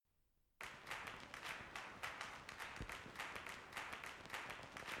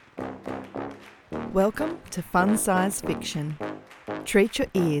Welcome to Fun Size Fiction. Treat your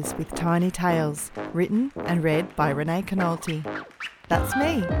ears with tiny tales, written and read by Renee Canolti. That's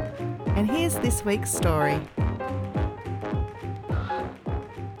me. And here's this week's story.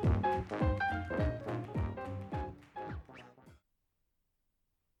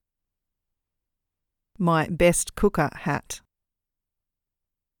 My best cooker hat.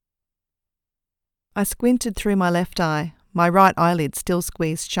 I squinted through my left eye, my right eyelid still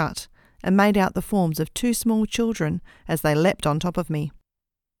squeezed shut, and made out the forms of two small children as they leapt on top of me.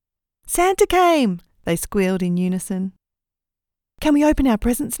 "Santa came!" they squealed in unison. "Can we open our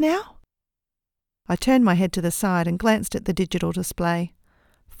presents now?" I turned my head to the side and glanced at the digital display.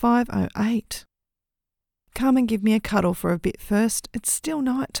 5:08. "Come and give me a cuddle for a bit first. It's still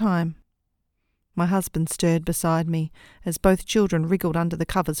night time." My husband stirred beside me as both children wriggled under the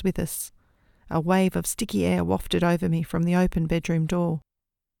covers with us. A wave of sticky air wafted over me from the open bedroom door.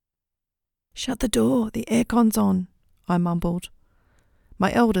 "Shut the door, the aircon's on," I mumbled.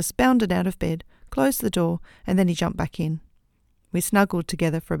 My eldest bounded out of bed, closed the door, and then he jumped back in. We snuggled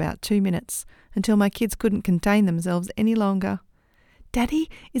together for about 2 minutes, until my kids couldn't contain themselves any longer. "Daddy,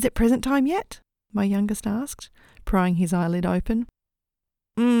 is it present time yet?" my youngest asked, prying his eyelid open.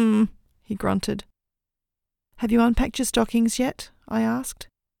 He grunted. "Have you unpacked your stockings yet?" I asked.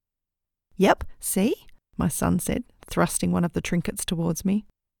 "Yep, see?" my son said, thrusting one of the trinkets towards me.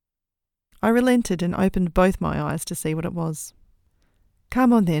 I relented and opened both my eyes to see what it was.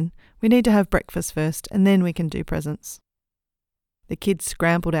 "Come on then, we need to have breakfast first and then we can do presents." The kids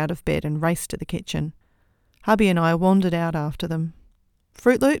scrambled out of bed and raced to the kitchen. Hubby and I wandered out after them.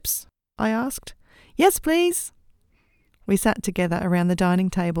 "Fruit Loops?" I asked. "Yes, please." We sat together around the dining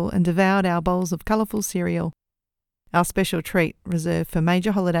table and devoured our bowls of colourful cereal, our special treat reserved for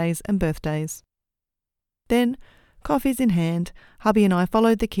major holidays and birthdays. Then, coffees in hand, hubby and I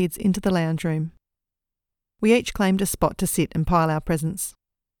followed the kids into the lounge room. We each claimed a spot to sit and pile our presents.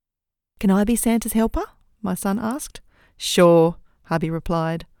 "Can I be Santa's helper?" my son asked. "Sure," hubby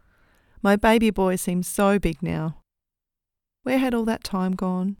replied. My baby boy seemed so big now. Where had all that time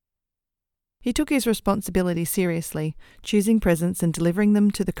gone? He took his responsibility seriously, choosing presents and delivering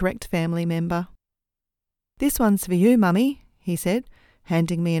them to the correct family member. "This one's for you, Mummy," he said,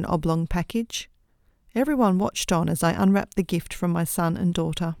 handing me an oblong package. Everyone watched on as I unwrapped the gift from my son and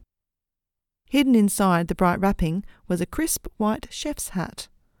daughter. Hidden inside the bright wrapping was a crisp white chef's hat.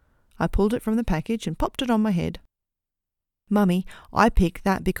 I pulled it from the package and popped it on my head. "Mummy, I picked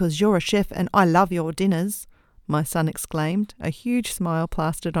that because you're a chef and I love your dinners," my son exclaimed, a huge smile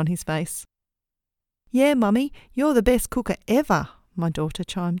plastered on his face. "Yeah, Mummy, you're the best cooker ever," my daughter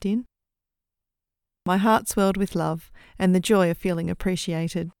chimed in. My heart swelled with love and the joy of feeling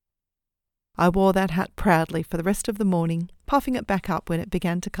appreciated. I wore that hat proudly for the rest of the morning, puffing it back up when it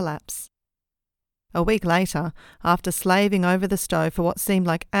began to collapse. A week later, after slaving over the stove for what seemed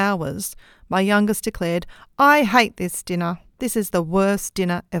like hours, my youngest declared, "I hate this dinner. This is the worst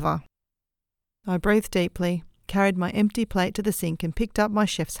dinner ever." I breathed deeply, carried my empty plate to the sink and picked up my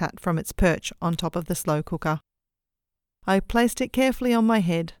chef's hat from its perch on top of the slow cooker. I placed it carefully on my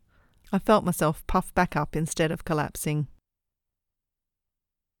head. I felt myself puff back up instead of collapsing.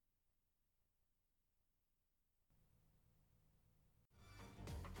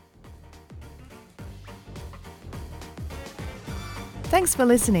 Thanks for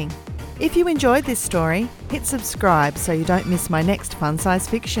listening. If you enjoyed this story, hit subscribe so you don't miss my next Fun Size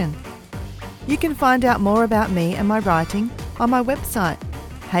Fiction. You can find out more about me and my writing on my website,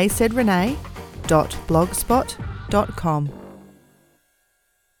 heysaidrenee.blogspot.com.